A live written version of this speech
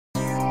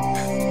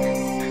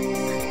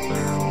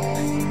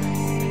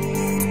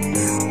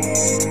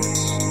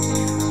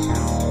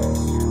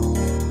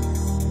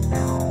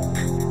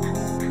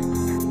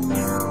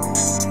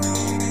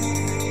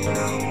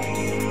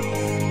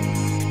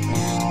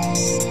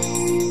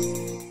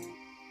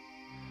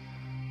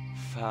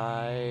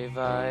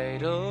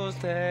vitals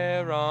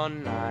there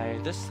on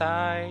either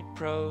side,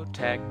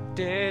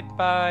 protected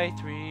by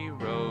 3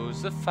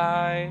 rows of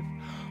 5.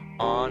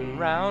 On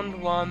round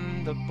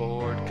 1 the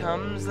board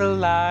comes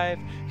alive.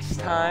 It's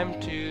time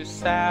to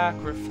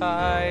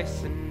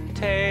sacrifice and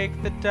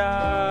take the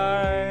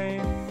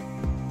dive.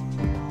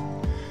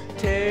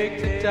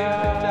 Take the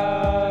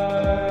dive.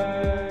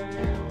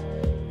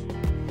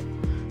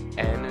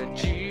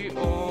 Energy,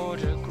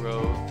 order,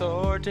 growth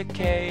or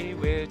decay.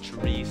 Which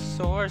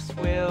resource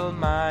will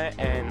my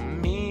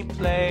enemy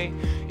play?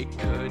 It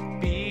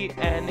could be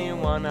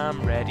anyone,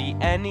 I'm ready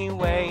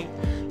anyway.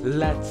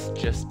 Let's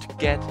just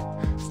get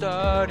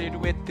started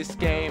with this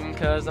game,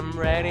 'cause I'm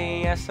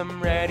ready, yes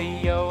I'm ready,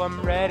 yo I'm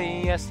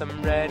ready, yes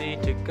I'm ready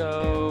to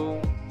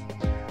go.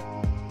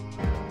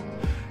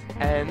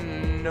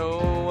 And no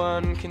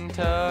one can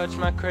touch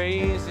my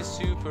crazy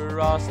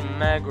super awesome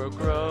aggro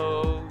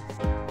growth.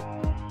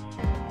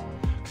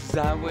 'Cause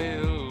I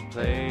will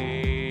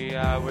play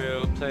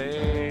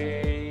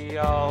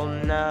all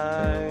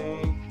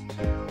night.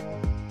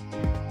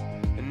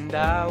 And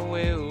I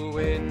will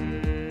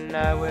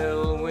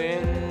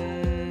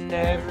win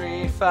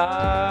every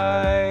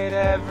fight,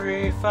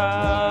 every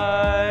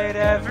fight,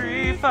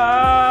 every fight.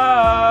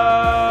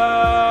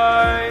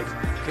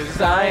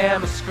 'Cause I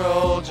am a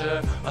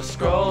Scrolldier, a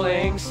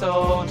scrolling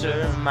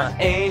soldier. My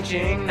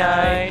aging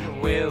knight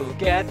will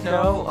get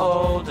no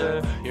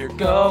older. You're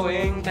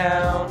going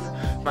down,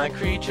 my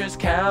creatures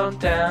count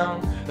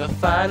down. They'll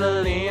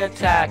finally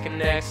attack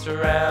next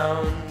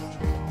round.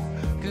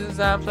 'Cause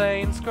I'm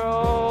playing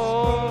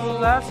scrolls,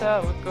 that's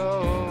how it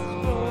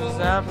goes.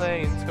 I'm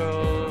playing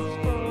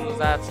scrolls,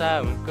 that's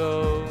how it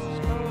goes.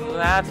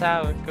 That's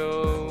how it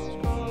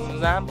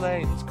goes. I'm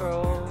playing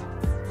scrolls.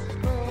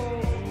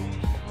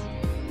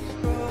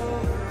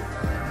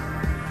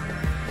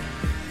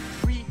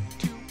 3,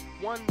 2,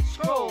 1,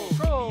 scroll.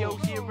 Skipio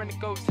here, and it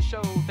goes to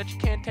show that you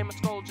can't tame a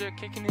Scrolldier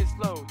kicking his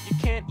load. You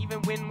can't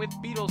even win with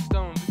beetle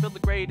stones. We build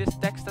the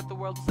greatest decks that the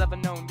world has ever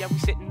known. Yeah, we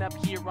sitting up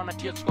here on a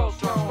tiered scroll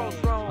throne.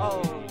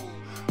 Oh,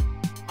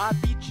 I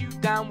beat you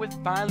down with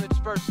violence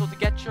versal. To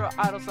get your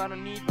idols, I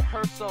don't need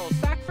rehearsal.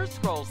 Sack for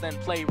scrolls, then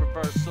play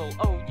reversal.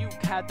 Oh, you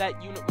had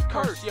that unit with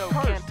curse. Yo,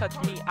 can't touch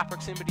me, I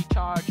proximity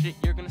charge it.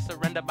 You're gonna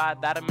surrender by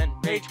that, I meant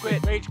rage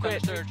quit. Rage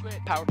quit, surge,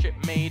 power trip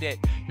made it.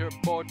 Your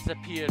board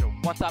disappeared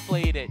once I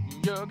played it.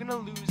 You're gonna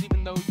lose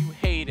even though you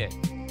hate it.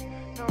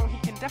 No, he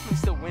can definitely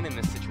still win in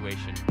this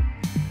situation.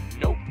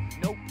 Nope,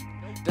 nope,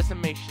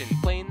 decimation.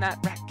 Playing that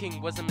Rat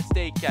King was a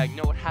mistake. Yeah, you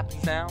know what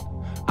happens now?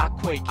 I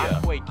quake ya, I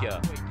quake ya,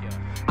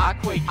 I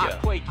quake ya, I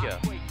quake ya,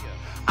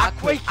 I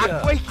quake ya, I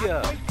quake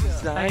ya.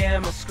 'Cause I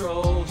am a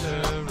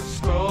Scrolldier, a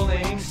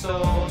scrolling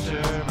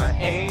soldier. My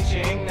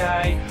aging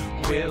knight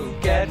will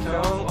get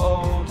no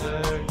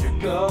older. You're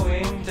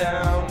going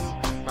down,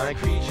 my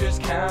creatures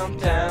count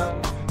down.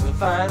 We'll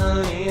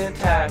finally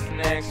attack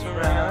next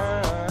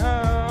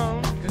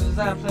round. 'Cause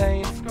I'm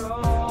playing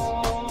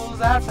scrolls,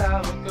 that's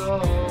how it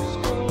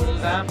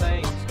goes. I'm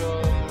playing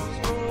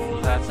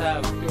scrolls, that's how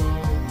it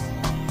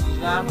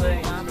goes. I'm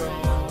playing scrolls.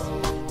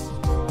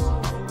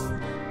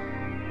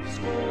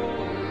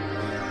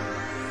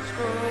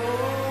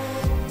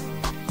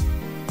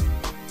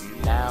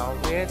 Now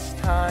it's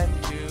time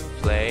to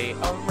play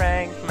a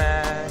ranked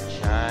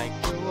match. I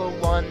do a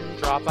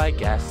 1-drop, I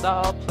guess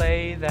I'll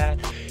play that.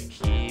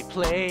 He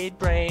played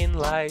Brain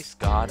Lice,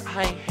 God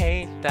I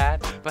hate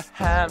that. But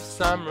have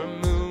some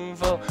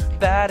removal,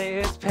 that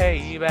is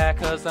payback.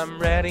 'Cause I'm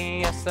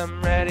ready, yes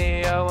I'm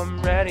ready, oh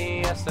I'm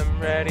ready, yes I'm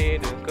ready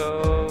to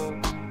go.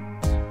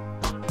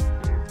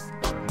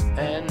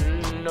 And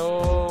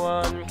no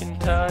one can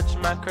touch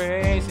my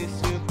crazy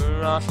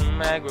super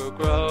awesome aggro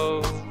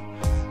growth.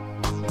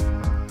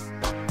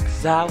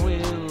 'Cause I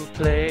will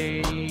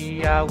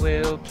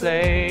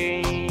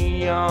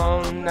play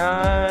all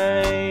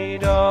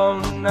night, all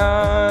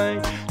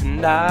night.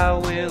 And I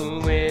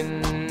will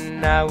win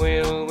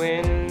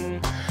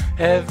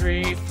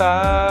every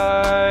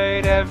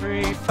fight,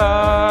 every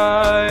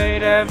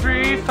fight,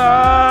 every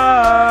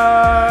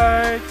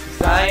fight.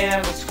 'Cause I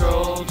am a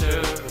Scrolldier,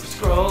 a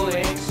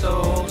scrolling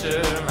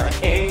soldier. My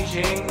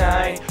aging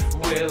knight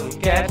will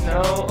get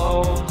no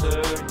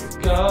older.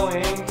 You're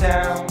going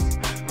down,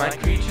 my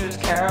creatures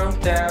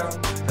count down.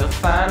 They'll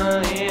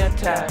finally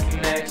attack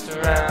next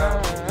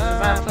round.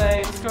 'Cause I'm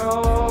playing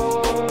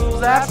scrolls,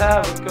 that's how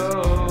it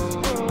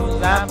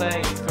goes. I'm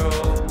playing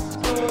scrolls,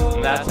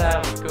 that's how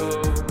it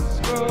goes.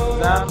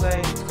 I'm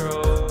playing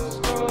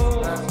scrolls,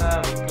 that's how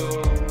it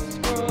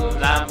goes.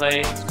 I'm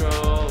playing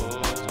scrolls.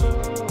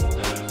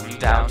 I'm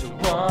down to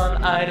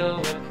 1 idol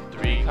with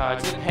 3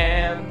 cards in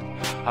hand.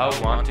 I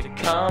want to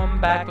come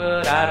back,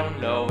 but I don't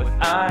know if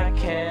I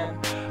can.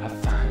 I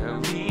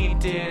finally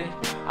did,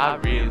 I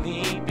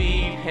really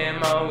beat him.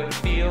 Oh, it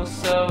feels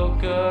so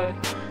good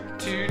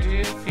to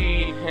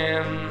defeat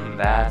him.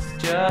 That's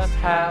just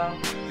how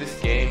this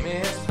game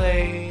is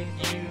played.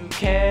 You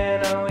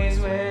can always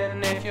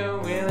win if you're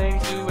willing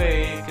to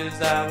wait.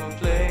 'Cause I will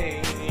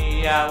play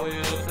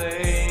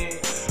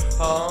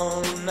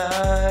all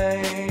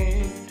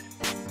night.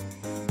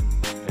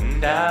 And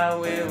And I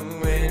will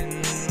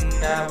win,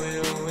 I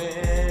will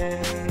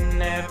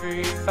win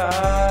every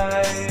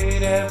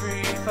fight,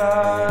 every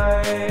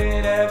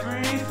fight,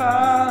 every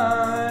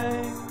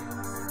fight.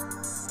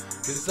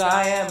 'Cause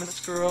I am a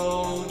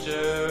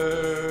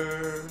Scrolldier.